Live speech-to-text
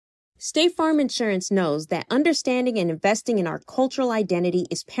State Farm Insurance knows that understanding and investing in our cultural identity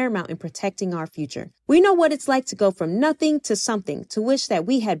is paramount in protecting our future. We know what it's like to go from nothing to something, to wish that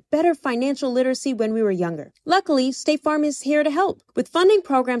we had better financial literacy when we were younger. Luckily, State Farm is here to help with funding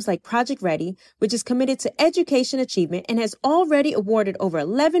programs like Project Ready, which is committed to education achievement and has already awarded over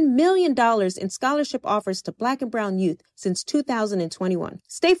 $11 million in scholarship offers to Black and brown youth since 2021.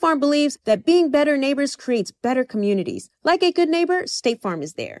 State Farm believes that being better neighbors creates better communities. Like a good neighbor, State Farm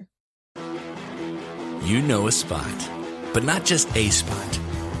is there. You know a spot, but not just a spot,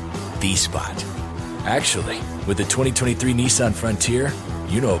 the spot. Actually, with the 2023 Nissan Frontier,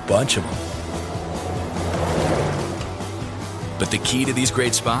 you know a bunch of them. But the key to these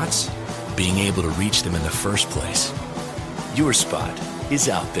great spots? Being able to reach them in the first place. Your spot is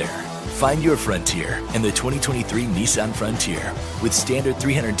out there. Find your Frontier in the 2023 Nissan Frontier with standard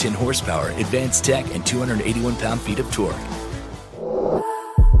 310 horsepower, advanced tech, and 281 pound-feet of torque.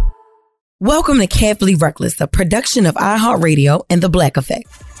 Welcome to Carefully Reckless, a production of iHeartRadio and The Black Effect.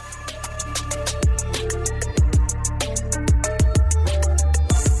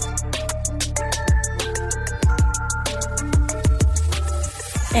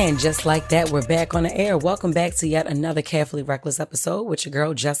 And just like that, we're back on the air. Welcome back to yet another Carefully Reckless episode with your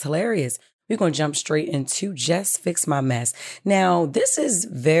girl, Jess Hilarious. We're going to jump straight into Jess Fix My Mess. Now, this is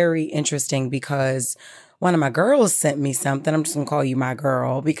very interesting because one of my girls sent me something. I'm just going to call you my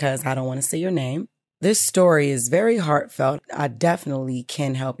girl because I don't want to say your name. This story is very heartfelt. I definitely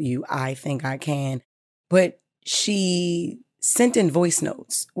can help you. I think I can. But she sent in voice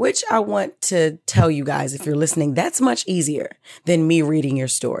notes, which I want to tell you guys, if you're listening, that's much easier than me reading your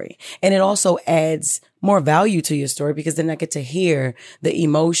story. And it also adds more value to your story because then I get to hear the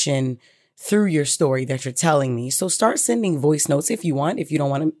emotion through your story that you're telling me. So start sending voice notes if you want. If you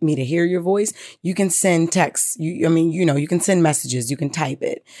don't want me to hear your voice, you can send texts. You can send messages, you can type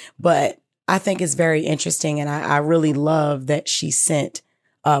it. But I think it's very interesting. And I really love that she sent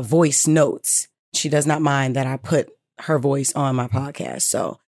voice notes. She does not mind that I put her voice on my podcast.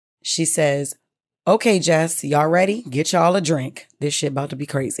 So she says, "Okay, Jess, y'all ready? Get y'all a drink. This shit about to be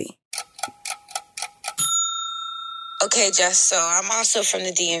crazy." Okay, Jess, so I'm also from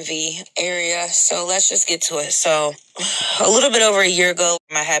the DMV area, so let's just get to it. So a little bit over a year ago,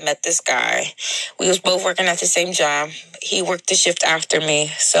 I had met this guy. We was both working at the same job. He worked the shift after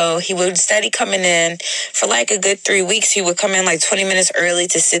me, so he would steady coming in. For like a good 3 weeks, he would come in like 20 minutes early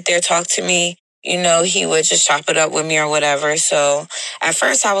to sit there, talk to me. You know, he would just chop it up with me or whatever. So at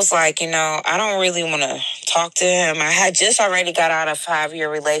first I was like, I don't really want to talk to him. I had just already got out of a 5-year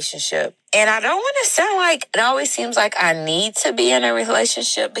relationship. And I don't want to sound like it always seems like I need to be in a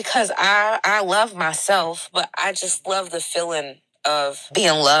relationship because I love myself, but I just love the feeling of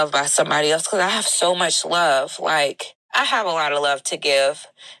being loved by somebody else because I have so much love. Like, I have a lot of love to give.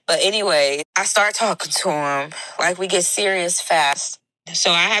 But anyway, I start talking to him. Like, we get serious fast.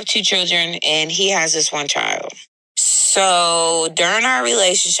 So I have 2 children and he has this 1 child. So during our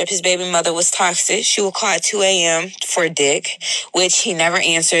relationship, his baby mother was toxic. She would call at 2 a.m. for a dick, which he never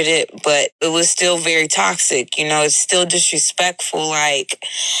answered it, but it was still very toxic. It's still disrespectful. Like,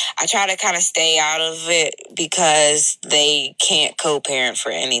 I try to kind of stay out of it because they can't co-parent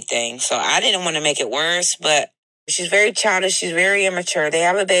for anything. So I didn't want to make it worse, but she's very childish. She's very immature. They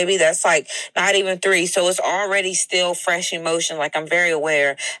have a baby that's like not even 3. So it's already still fresh emotion. Like, I'm very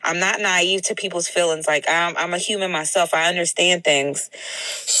aware. I'm not naive to people's feelings. Like, I'm a human myself. I understand things.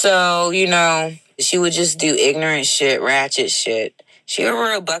 So, she would just do ignorant shit, ratchet shit. She a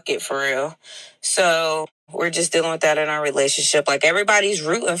real bucket for real. So we're just dealing with that in our relationship. Like, everybody's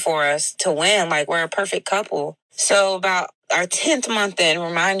rooting for us to win. Like, we're a perfect couple. So about our 10th month in,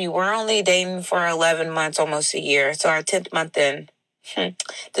 remind you, we're only dating for 11 months, almost a year. So our 10th month in,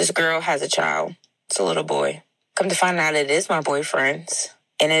 this girl has a child. It's a little boy. Come to find out, it is my boyfriend's.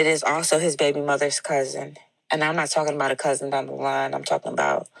 And it is also his baby mother's cousin. And I'm not talking about a cousin down the line. I'm talking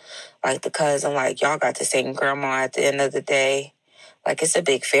about, like, the cousin, like, y'all got the same grandma at the end of the day. Like, it's a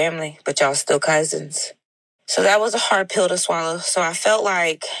big family, but y'all still cousins. So that was a hard pill to swallow. So I felt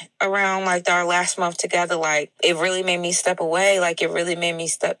like around like our last month together, like it really made me step away. Like, it really made me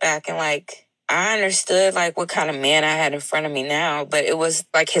step back. And like, I understood like what kind of man I had in front of me now, but it was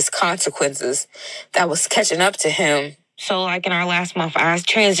like his consequences that was catching up to him. So like in our last month, I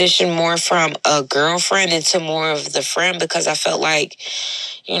transitioned more from a girlfriend into more of the friend because I felt like,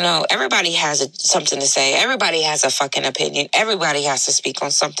 everybody has something to say. Everybody has a fucking opinion. Everybody has to speak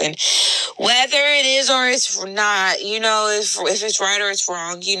on something. Whether it is or it's not, if it's right or it's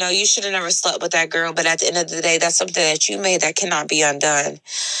wrong, you should have never slept with that girl. But at the end of the day, that's something that you made that cannot be undone.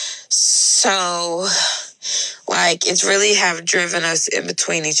 So Like, it's really have driven us in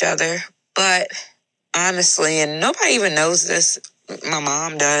between each other. But honestly, and nobody even knows this, my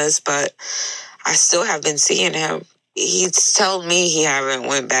mom does, but I still have been seeing him. He's told me he haven't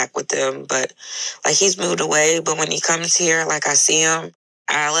went back with them, but like he's moved away. But when he comes here, like I see him,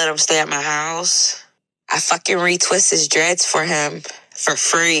 I let him stay at my house. I fucking retwist his dreads for him for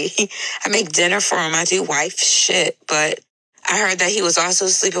free. I make dinner for him. I do wife shit. But I heard that he was also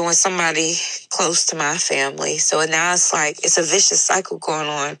sleeping with somebody close to my family. So now it's like, it's a vicious cycle going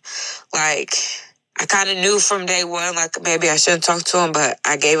on. Like, I kind of knew from day one, like maybe I shouldn't talk to him, but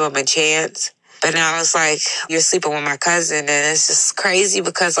I gave him a chance. But now it's like, you're sleeping with my cousin, and it's just crazy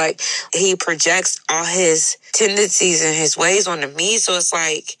because, like, he projects all his tendencies and his ways onto me. So it's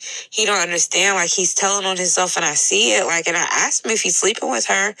like, he don't understand. Like, he's telling on himself, and I see it. Like, and I asked him if he's sleeping with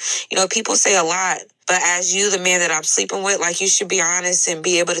her. You know, people say a lot. But as you, the man that I'm sleeping with, like, you should be honest and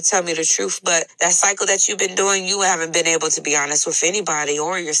be able to tell me the truth. But that cycle that you've been doing, you haven't been able to be honest with anybody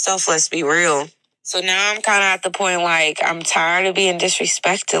or yourself. Let's be real. So now I'm kind of at the point, like, I'm tired of being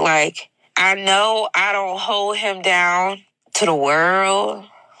disrespected. Like, I know I don't hold him down to the world.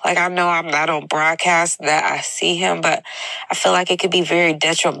 Like, I know I don't broadcast that I see him, but I feel like it could be very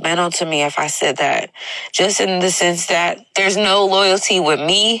detrimental to me if I said that. Just in the sense that there's no loyalty with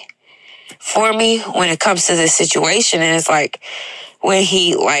me, for me, when it comes to this situation. And it's like, when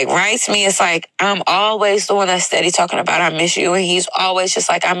he, like, writes me, it's like, I'm always the one that's steady talking about I miss you. And he's always just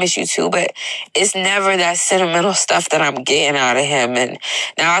like, I miss you too. But it's never that sentimental stuff that I'm getting out of him. And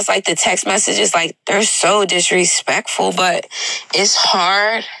now it's like the text messages, like, they're so disrespectful, but it's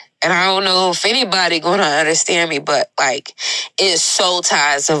hard. And I don't know if anybody gonna understand me, but, like, it's soul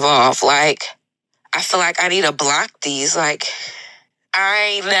ties involved. Like, I feel like I need to block these. Like,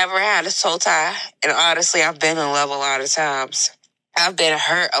 I ain't never had a soul tie. And honestly, I've been in love a lot of times. I've been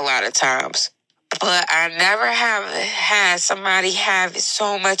hurt a lot of times, but I never have had somebody have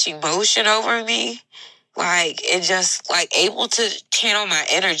so much emotion over me, like, and just, like, able to channel my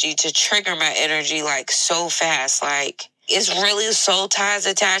energy, to trigger my energy, like, so fast. Like, it's really soul ties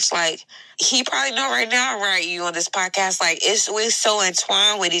attached. Like, he probably know right now, right, you on this podcast, like, we're so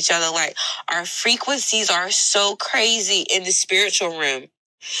entwined with each other. Like, our frequencies are so crazy in the spiritual realm,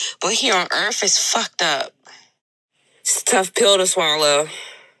 but here on earth it's fucked up. It's a tough pill to swallow.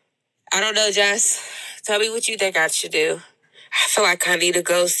 I don't know, Jess. Tell me what you think I should do. I feel like I need to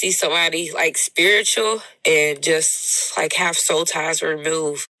go see somebody, like, spiritual and just, like, have soul ties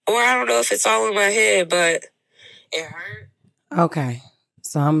removed. Or I don't know if it's all in my head, but it hurt. Okay.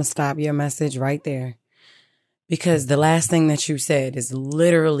 So I'm going to stop your message right there. Because the last thing that you said is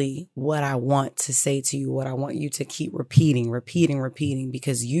literally what I want to say to you, what I want you to keep repeating,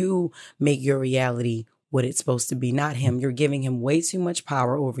 because you make your reality what it's supposed to be, not him. You're giving him way too much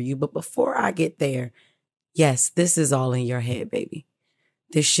power over you. But before I get there, yes, this is all in your head, baby.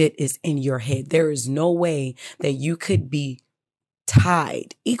 This shit is in your head. There is no way that you could be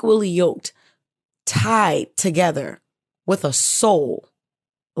tied, equally yoked, tied together with a soul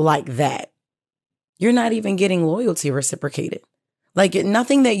like that. You're not even getting loyalty reciprocated. Like,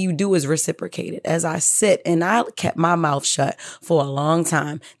 nothing that you do is reciprocated. As I sit, and I kept my mouth shut for a long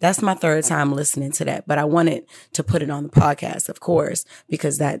time. That's my third time listening to that. But I wanted to put it on the podcast, of course,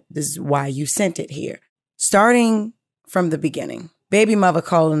 because that is why you sent it here. Starting from the beginning, baby mother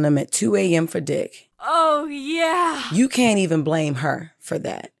calling them at 2 a.m. for dick. Oh, yeah. You can't even blame her for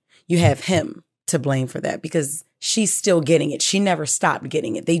that. You have him to blame for that because she's still getting it. She never stopped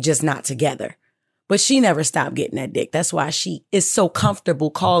getting it. They just not together. But she never stopped getting that dick. That's why she is so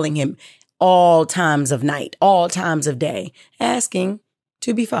comfortable calling him all times of night, all times of day, asking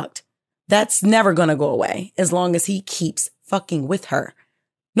to be fucked. That's never going to go away as long as he keeps fucking with her.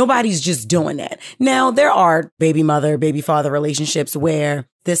 Nobody's just doing that. Now, there are baby mother, baby father relationships where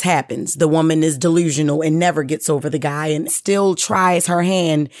this happens. The woman is delusional and never gets over the guy and still tries her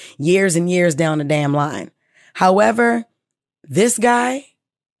hand years and years down the damn line. However, this guy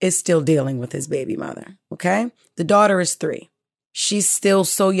is still dealing with his baby mother, okay? The daughter is 3. She's still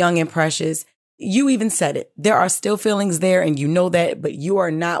so young and precious. You even said it. There are still feelings there, and you know that, but you are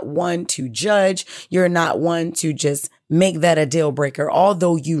not one to judge. You're not one to just make that a deal breaker,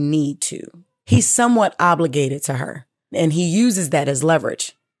 although you need to. He's somewhat obligated to her, and he uses that as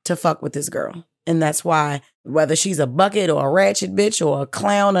leverage to fuck with this girl. And that's why, whether she's a bucket or a ratchet bitch or a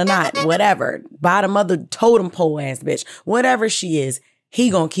clown or not, whatever, bottom of the totem pole ass bitch, whatever she is, he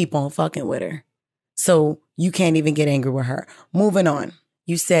gonna keep on fucking with her. So you can't even get angry with her. Moving on.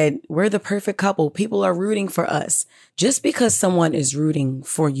 You said, we're the perfect couple. People are rooting for us. Just because someone is rooting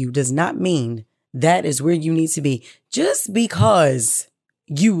for you does not mean that is where you need to be. Just because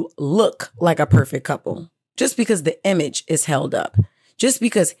you look like a perfect couple. just because the image is held up, just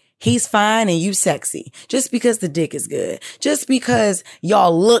because he's fine and you sexy, just because the dick is good, just because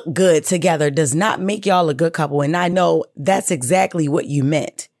y'all look good together does not make y'all a good couple. And I know that's exactly what you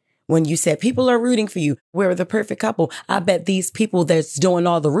meant when you said people are rooting for you. We're the perfect couple. I bet these people that's doing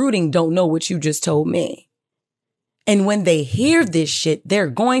all the rooting don't know what you just told me. And when they hear this shit, they're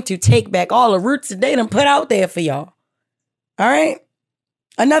going to take back all the roots that they done put out there for y'all. All right?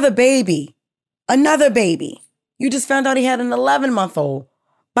 Another baby. You just found out he had an 11-month-old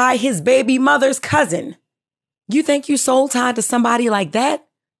by his baby mother's cousin. You think you soul tied to somebody like that?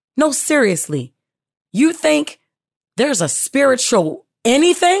 No, seriously. You think there's a spiritual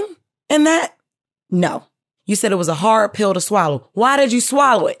anything in that? No. You said it was a hard pill to swallow. Why did you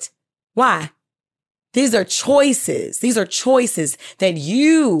swallow it? Why? These are choices. These are choices that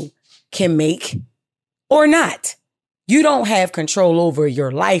you can make or not. You don't have control over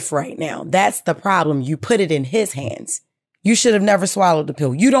your life right now. That's the problem. You put it in his hands. You should have never swallowed the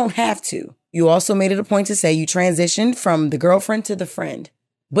pill. You don't have to. You also made it a point to say you transitioned from the girlfriend to the friend,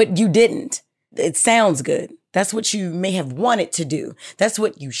 but you didn't. It sounds good. That's what you may have wanted to do. That's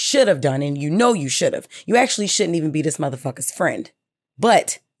what you should have done, and you know you should have. You actually shouldn't even be this motherfucker's friend.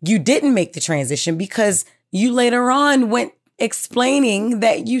 But you didn't make the transition because you later on went explaining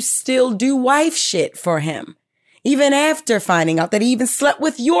that you still do wife shit for him, even after finding out that he even slept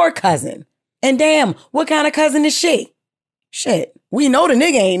with your cousin. And damn, what kind of cousin is she? Shit, we know the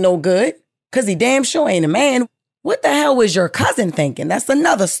nigga ain't no good because he damn sure ain't a man. What the hell was your cousin thinking? That's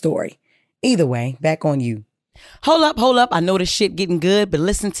another story. Either way, back on you. Hold up. I know this shit getting good, but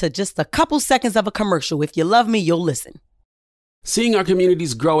listen to just a couple seconds of a commercial. If you love me, you'll listen. Seeing our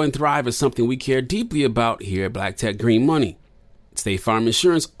communities grow and thrive is something we care deeply about here at Black Tech Green Money. State Farm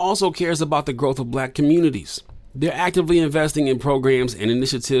Insurance also cares about the growth of Black communities. They're actively investing in programs and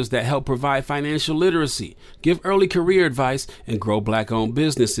initiatives that help provide financial literacy, give early career advice, and grow Black-owned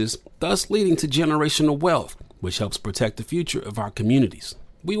businesses, thus leading to generational wealth, which helps protect the future of our communities.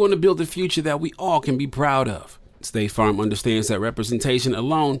 We want to build a future that we all can be proud of. State Farm understands that representation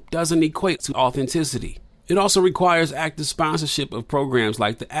alone doesn't equate to authenticity. It also requires active sponsorship of programs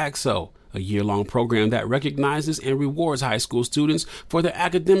like the AXO, a year-long program that recognizes and rewards high school students for their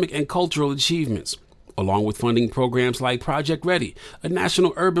academic and cultural achievements, along with funding programs like Project Ready, a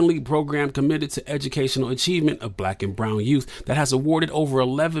National Urban League program committed to educational achievement of Black and brown youth that has awarded over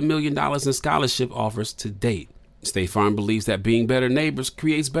 $11 million in scholarship offers to date. State Farm believes that being better neighbors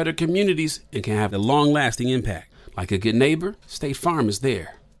creates better communities and can have a long-lasting impact. Like a good neighbor, State Farm is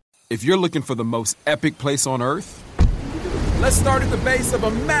there. If you're looking for the most epic place on earth, let's start at the base of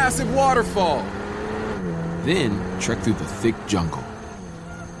a massive waterfall. Then trek through the thick jungle.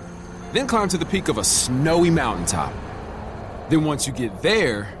 Then climb to the peak of a snowy mountaintop. Then once you get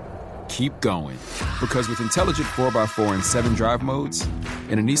there, keep going. Because with intelligent 4x4 and 7 drive modes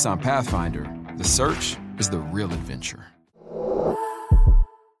and a Nissan Pathfinder, the search is the real adventure.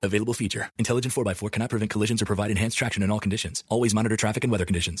 Available feature. Intelligent 4x4 cannot prevent collisions or provide enhanced traction in all conditions. Always monitor traffic and weather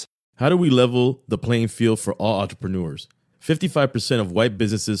conditions. How do we level the playing field for all entrepreneurs? 55% of white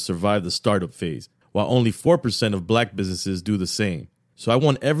businesses survive the startup phase, while only 4% of Black businesses do the same. So I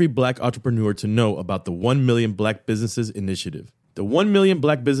want every Black entrepreneur to know about the 1 Million Black Businesses Initiative. The 1 Million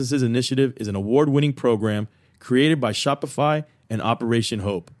Black Businesses Initiative is an award-winning program created by Shopify and Operation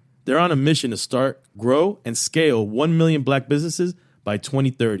Hope. They're on a mission to start, grow, and scale 1 million Black businesses by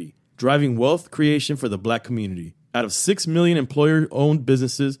 2030, driving wealth creation for the Black community. Out of 6 million employer-owned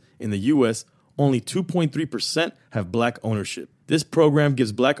businesses in the U.S., only 2.3% have Black ownership. This program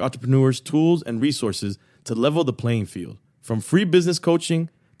gives Black entrepreneurs tools and resources to level the playing field, from free business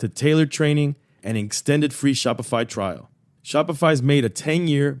coaching to tailored training and an extended free Shopify trial. Shopify's made a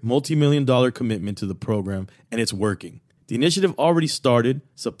 10-year, multi-million-dollar commitment to the program, and it's working. The initiative already started,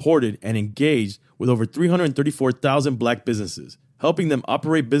 supported, and engaged with over 334,000 Black businesses, helping them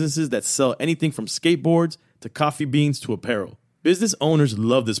operate businesses that sell anything from skateboards to coffee beans to apparel. Business owners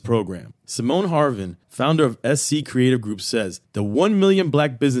love this program. Simone Harvin, founder of SC Creative Group, says, "The 1 million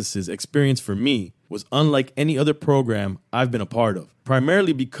Black businesses experience for me was unlike any other program I've been a part of,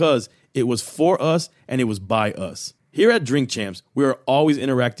 primarily because it was for us and it was by us." Here at Drink Champs, we are always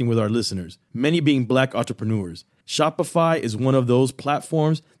interacting with our listeners, many being Black entrepreneurs. Shopify is one of those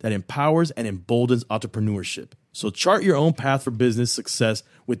platforms that empowers and emboldens entrepreneurship. So chart your own path for business success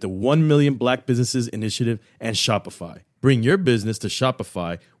with the 1 Million Black Businesses Initiative and Shopify. Bring your business to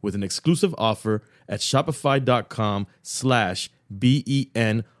Shopify with an exclusive offer at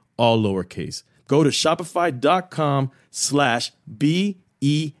shopify.com/BEN, all lowercase. Go to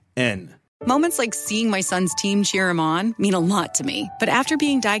shopify.com/BEN. Moments like seeing my son's team cheer him on mean a lot to me. But after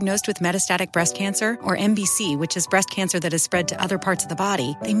being diagnosed with metastatic breast cancer, or MBC, which is breast cancer that has spread to other parts of the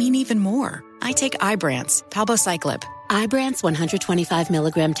body, they mean even more. I take Ibrance, palbociclib. Ibrance 125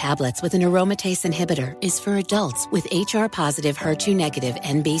 milligram tablets with an aromatase inhibitor is for adults with HR-positive, HER2-negative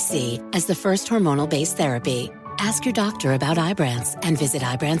MBC as the first hormonal-based therapy. Ask your doctor about Ibrance and visit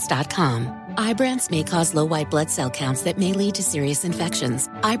Ibrance.com. Ibrance may cause low white blood cell counts that may lead to serious infections.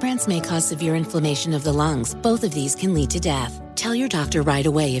 Ibrance may cause severe inflammation of the lungs. Both of these can lead to death. Tell your doctor right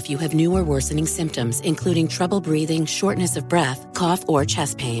away if you have new or worsening symptoms, including trouble breathing, shortness of breath, cough, or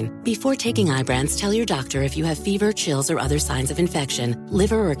chest pain. Before taking Ibrance, tell your doctor if you have fever, chills, or other signs of infection,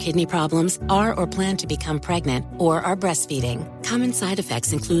 liver or kidney problems, are or plan to become pregnant, or are breastfeeding. Common side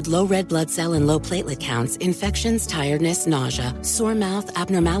effects include low red blood cell and low platelet counts, infections, tiredness, nausea, sore mouth,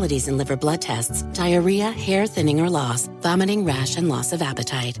 abnormalities in liver blood tests, diarrhea, hair thinning or loss, vomiting, rash, and loss of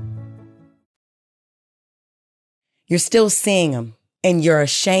appetite. You're still seeing him, and you're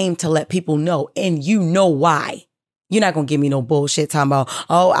ashamed to let people know, and you know why. You're not going to give me no bullshit talking about,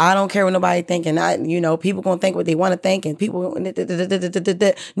 oh, I don't care what nobody thinking. People going to think what they want to think, and people...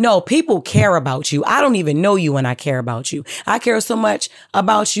 No, people care about you. I don't even know you when I care about you. I care so much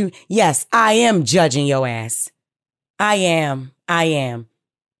about you. Yes, I am judging your ass. I am.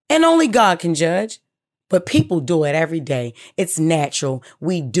 And only God can judge. But people do it every day. It's natural.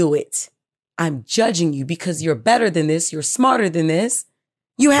 We do it. I'm judging you because you're better than this. You're smarter than this.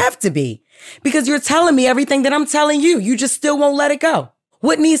 You have to be, because you're telling me everything that I'm telling you. You just still won't let it go.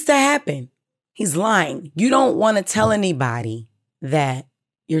 What needs to happen? He's lying. You don't want to tell anybody that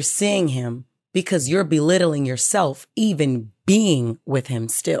you're seeing him because you're belittling yourself, even being with him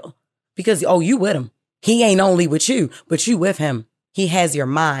still. Because, you with him. He ain't only with you, but you with him. He has your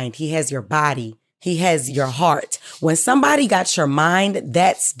mind. He has your body. He has your heart. When somebody got your mind,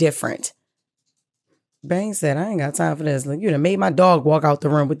 that's different. Bang said, I ain't got time for this. Look, you done made my dog walk out the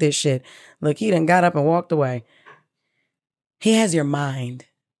room with this shit. Look, he done got up and walked away. He has your mind.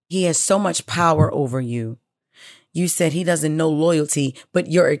 He has so much power over you. You said he doesn't know loyalty, but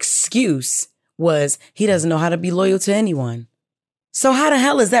your excuse was he doesn't know how to be loyal to anyone. So how the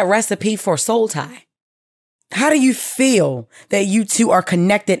hell is that recipe for soul tie? How do you feel that you two are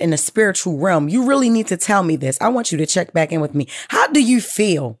connected in a spiritual realm? You really need to tell me this. I want you to check back in with me. How do you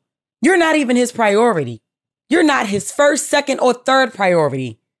feel? You're not even his priority. You're not his first, second, or third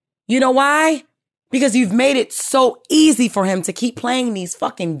priority. You know why? Because you've made it so easy for him to keep playing these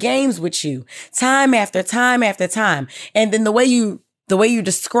fucking games with you time after time after time. And then the way you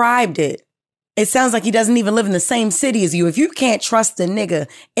described it, it sounds like he doesn't even live in the same city as you. If you can't trust a nigga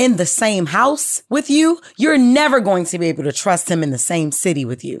in the same house with you, you're never going to be able to trust him in the same city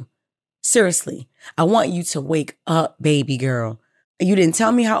with you. Seriously, I want you to wake up, baby girl. You didn't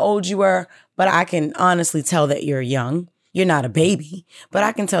tell me how old you were, but I can honestly tell that you're young. You're not a baby, but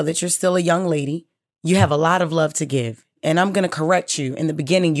I can tell that you're still a young lady. You have a lot of love to give. And I'm going to correct you. In the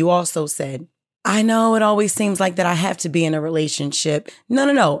beginning, you also said, I know it always seems like that I have to be in a relationship.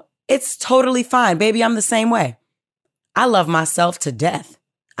 No. It's totally fine. Baby, I'm the same way. I love myself to death.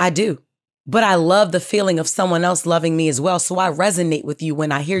 I do. But I love the feeling of someone else loving me as well. So I resonate with you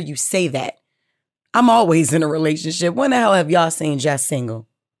when I hear you say that. I'm always in a relationship. When the hell have y'all seen Jess single?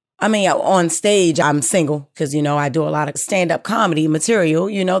 I mean, on stage, I'm single because, I do a lot of stand-up comedy material,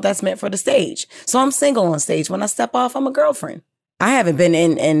 that's meant for the stage. So I'm single on stage. When I step off, I'm a girlfriend. I haven't been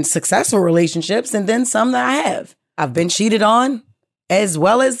in successful relationships, and then some that I have. I've been cheated on as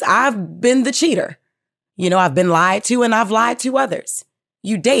well as I've been the cheater. I've been lied to and I've lied to others.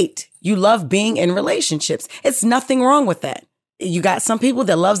 You date. You love being in relationships. It's nothing wrong with that. You got some people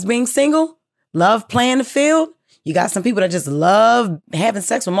that loves being single. Love playing the field. You got some people that just love having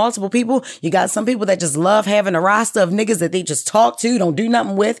sex with multiple people. You got some people that just love having a roster of niggas that they just talk to, don't do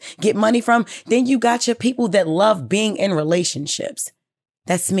nothing with, get money from. Then you got your people that love being in relationships.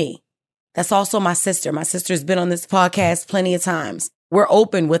 That's me. That's also my sister. My sister's been on this podcast plenty of times. We're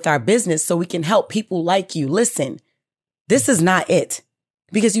open with our business so we can help people like you. Listen, this is not it.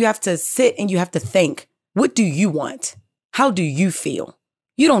 Because you have to sit and you have to think, what do you want? How do you feel?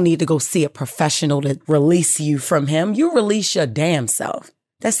 You don't need to go see a professional to release you from him. You release your damn self.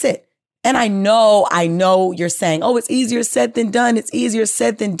 That's it. And I know you're saying, oh, it's easier said than done. It's easier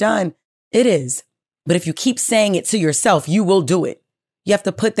said than done. It is. But if you keep saying it to yourself, you will do it. You have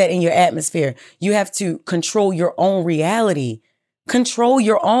to put that in your atmosphere. You have to control your own reality. Control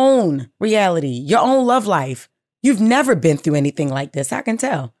your own reality, your own love life. You've never been through anything like this. I can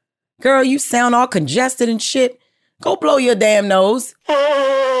tell. Girl, you sound all congested and shit. Go blow your damn nose.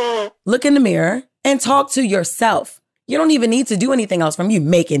 Look in the mirror and talk to yourself. You don't even need to do anything else from you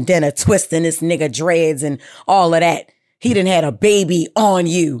making dinner, twisting this nigga dreads and all of that. He done had a baby on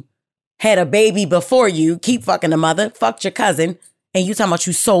you. Had a baby before you. Keep fucking the mother. Fucked your cousin. And you talking about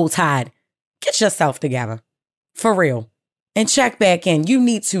you soul tied. Get yourself together. For real. And check back in. You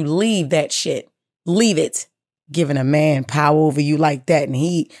need to leave that shit. Leave it. Giving a man power over you like that and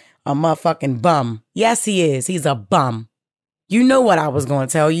he a motherfucking bum. Yes, he is. He's a bum. You know what I was going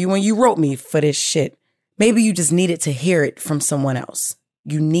to tell you when you wrote me for this shit. Maybe you just needed to hear it from someone else.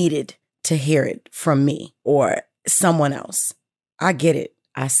 You needed to hear it from me or someone else. I get it.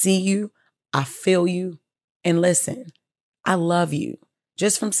 I see you. I feel you. And listen, I love you.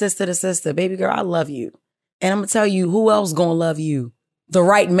 Just from sister to sister. Baby girl, I love you. And I'm going to tell you who else going to love you. The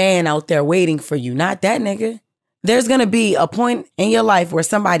right man out there waiting for you. Not that nigga. There's going to be a point in your life where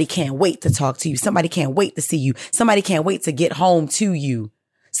somebody can't wait to talk to you. Somebody can't wait to see you. Somebody can't wait to get home to you.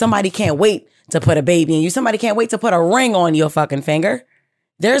 Somebody can't wait to put a baby in you. Somebody can't wait to put a ring on your fucking finger.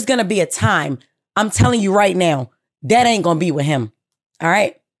 There's going to be a time, I'm telling you right now, that ain't going to be with him. All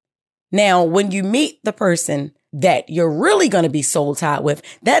right? Now, when you meet the person that you're really going to be soul tied with,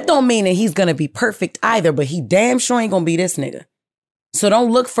 that don't mean that he's going to be perfect either, but he damn sure ain't going to be this nigga. So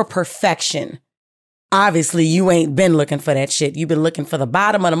don't look for perfection. Obviously, you ain't been looking for that shit. You've been looking for the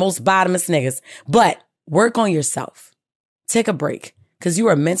bottom of the most bottomest niggas. But work on yourself. Take a break. Because you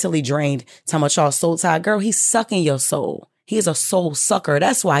are mentally drained. Talking about y'all soul tied. Girl, he's sucking your soul. He is a soul sucker.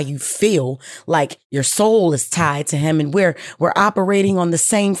 That's why you feel like your soul is tied to him and we're operating on the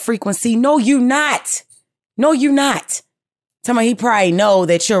same frequency. No, you not. No, you not. Tell me he probably know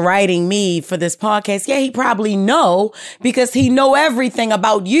that you're writing me for this podcast. Yeah, he probably know because he know everything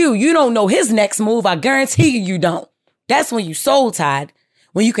about you. You don't know his next move. I guarantee you don't. That's when you soul tied.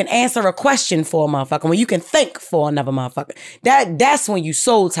 When you can answer a question for a motherfucker. When you can think for another motherfucker. That's when you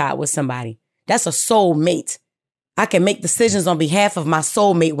soul tied with somebody. That's a soulmate. I can make decisions on behalf of my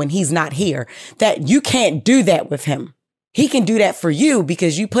soulmate when he's not here. That you can't do that with him. He can do that for you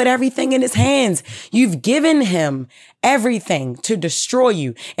because you put everything in his hands. You've given him everything to destroy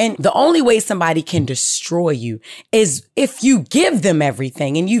you. And the only way somebody can destroy you is if you give them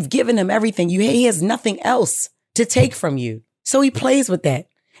everything and you've given him everything. He has nothing else to take from you. So he plays with that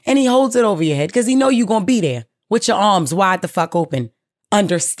and he holds it over your head because he know you're going to be there with your arms wide the fuck open,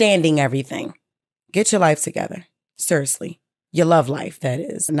 understanding everything. Get your life together. Seriously. Your love life, that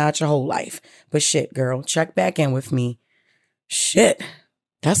is. Not your whole life. But shit, girl, check back in with me. Shit.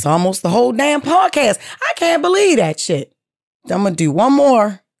 That's almost the whole damn podcast. I can't believe that shit. I'm going to do one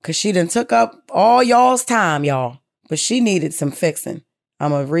more because she done took up all y'all's time, y'all. But she needed some fixing. I'm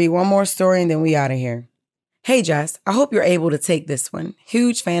going to read one more story and then we out of here. Hey, Jess, I hope you're able to take this one.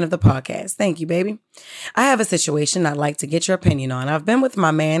 Huge fan of the podcast. Thank you, baby. I have a situation I'd like to get your opinion on. I've been with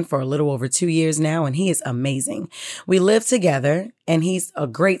my man for a little over 2 years now, and he is amazing. We live together, and he's a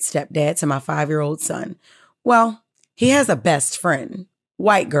great stepdad to my 5-year-old son. Well, he has a best friend,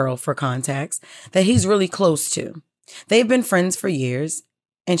 white girl for context, that he's really close to. They've been friends for years,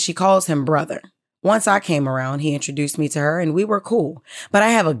 and she calls him brother. Once I came around, he introduced me to her and we were cool. But I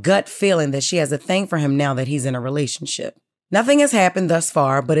have a gut feeling that she has a thing for him now that he's in a relationship. Nothing has happened thus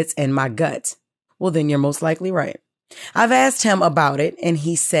far, but it's in my gut. Well, then you're most likely right. I've asked him about it and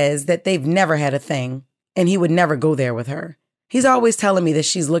he says that they've never had a thing and he would never go there with her. He's always telling me that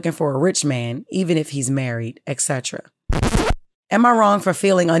she's looking for a rich man, even if he's married, etc. Am I wrong for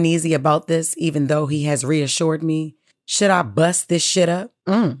feeling uneasy about this, even though he has reassured me? Should I bust this shit up?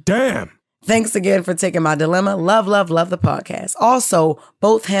 Damn. Thanks again for taking my dilemma. Love, love, love the podcast. Also,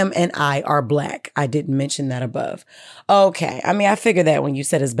 both him and I are black. I didn't mention that above. Okay. I mean, I figured that when you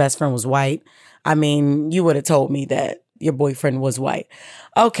said his best friend was white. I mean, you would have told me that your boyfriend was white.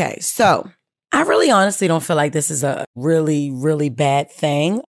 Okay. So I really honestly don't feel like this is a really, really bad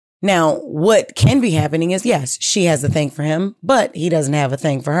thing. Now, what can be happening is, yes, she has a thing for him, but he doesn't have a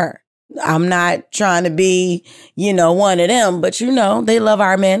thing for her. I'm not trying to be, one of them, but they love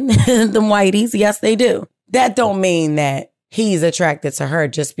our men, them whiteys. Yes, they do. That don't mean that he's attracted to her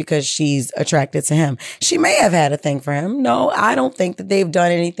just because she's attracted to him. She may have had a thing for him. No, I don't think that they've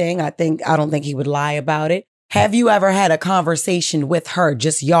done anything. I don't think he would lie about it. Have you ever had a conversation with her,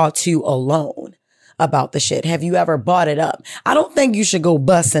 just y'all two alone, about the shit? Have you ever brought it up? I don't think you should go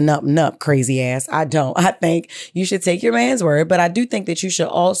busting up and up, crazy ass. I don't. I think you should take your man's word, but I do think that you should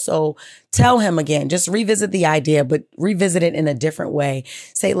also tell him again, just revisit the idea, but revisit it in a different way.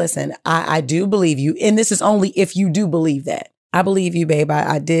 Say, listen, I do believe you. And this is only if you do believe that. I believe you, babe.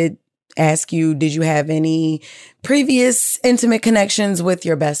 I did ask you, did you have any previous intimate connections with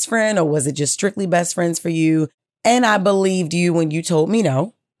your best friend, or was it just strictly best friends for you? And I believed you when you told me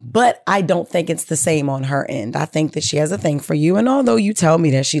no. But I don't think it's the same on her end. I think that she has a thing for you. And although you tell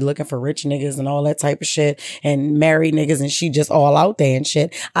me that she looking for rich niggas and all that type of shit and married niggas and she just all out there and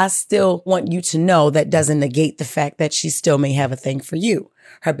shit, I still want you to know that doesn't negate the fact that she still may have a thing for you,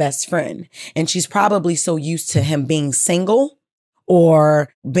 her best friend. And she's probably so used to him being single or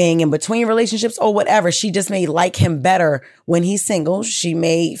being in between relationships or whatever. She just may like him better when he's single. She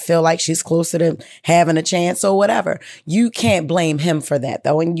may feel like she's closer to having a chance or whatever. You can't blame him for that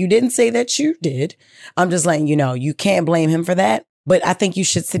though. And you didn't say that you did. I'm just letting you know, you can't blame him for that. But I think you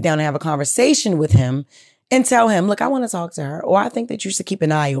should sit down and have a conversation with him and tell him, look, I want to talk to her. Or I think that you should keep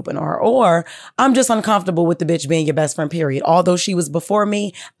an eye open on her. Or I'm just uncomfortable with the bitch being your best friend, period. Although she was before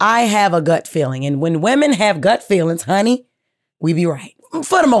me, I have a gut feeling. And when women have gut feelings, honey, we be right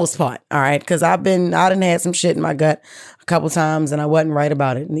for the most part. All right. Cause I done had some shit in my gut a couple times and I wasn't right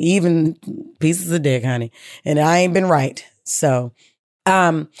about it. And even pieces of dick, honey. And I ain't been right. So,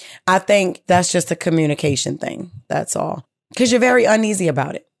 I think that's just a communication thing. That's all. Cause you're very uneasy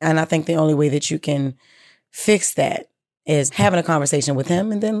about it. And I think the only way that you can fix that is having a conversation with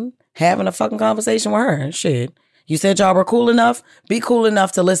him and then having a fucking conversation with her. Shit. You said y'all were cool enough? Be cool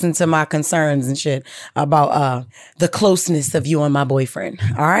enough to listen to my concerns and shit about the closeness of you and my boyfriend.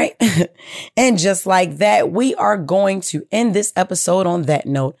 All right? And just like that, we are going to end this episode on that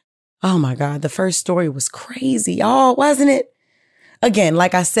note. Oh my God, the first story was crazy, y'all, wasn't it? Again,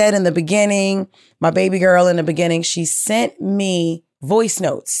 like I said in the beginning, my baby girl in the beginning, she sent me voice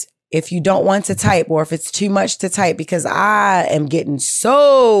notes. If you don't want to type or if it's too much to type, because I am getting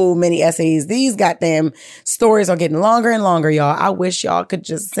so many essays. These goddamn stories are getting longer and longer, y'all. I wish y'all could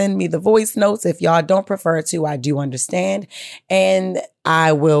just send me the voice notes. If y'all don't prefer to, I do understand. And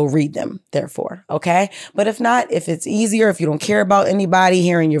I will read them, therefore. Okay. But if not, if it's easier, if you don't care about anybody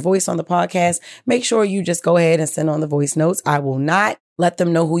hearing your voice on the podcast, make sure you just go ahead and send on the voice notes. I will not let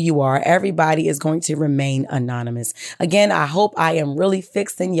them know who you are. Everybody is going to remain anonymous. Again, I hope I am really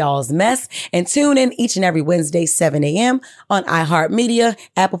fixing y'all's mess. And tune in each and every Wednesday, 7 a.m. on iHeartMedia,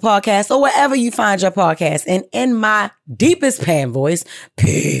 Apple Podcasts, or wherever you find your podcast. And in my deepest pan voice,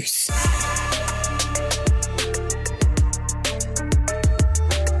 peace.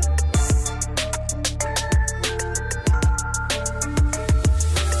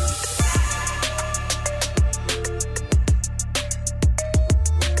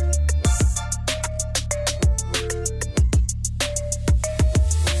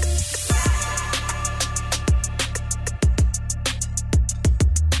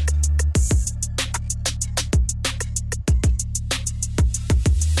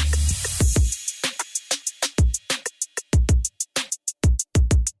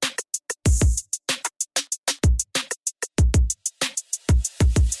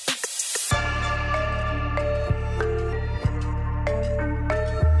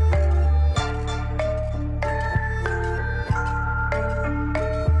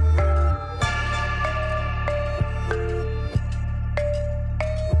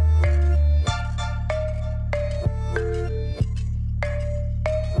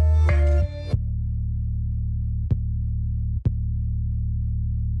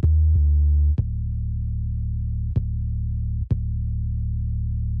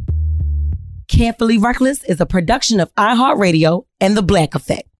 Carefully Reckless is a production of iHeartRadio and The Black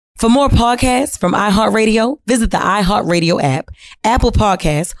Effect. For more podcasts from iHeartRadio, visit the iHeartRadio app, Apple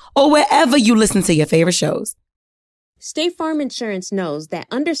Podcasts, or wherever you listen to your favorite shows. State Farm Insurance knows that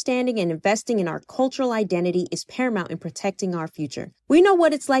understanding and investing in our cultural identity is paramount in protecting our future. We know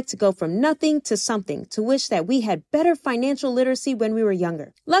what it's like to go from nothing to something, to wish that we had better financial literacy when we were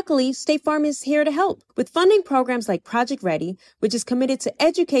younger. Luckily, State Farm is here to help with funding programs like Project Ready, which is committed to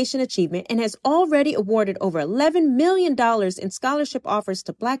education achievement and has already awarded over $11 million in scholarship offers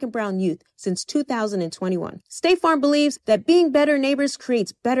to Black and Brown youth since 2021. State Farm believes that being better neighbors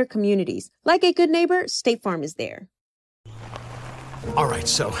creates better communities. Like a good neighbor, State Farm is there. All right,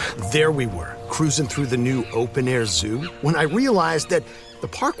 so there we were, cruising through the new open-air zoo, when I realized that the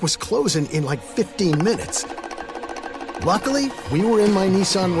park was closing in like 15 minutes. Luckily, we were in my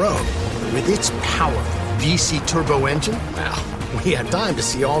Nissan Rogue. With its powerful VC turbo engine, well, we had time to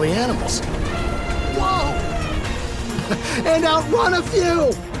see all the animals. Whoa! And outrun a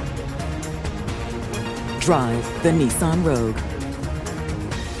few! Drive the Nissan Rogue.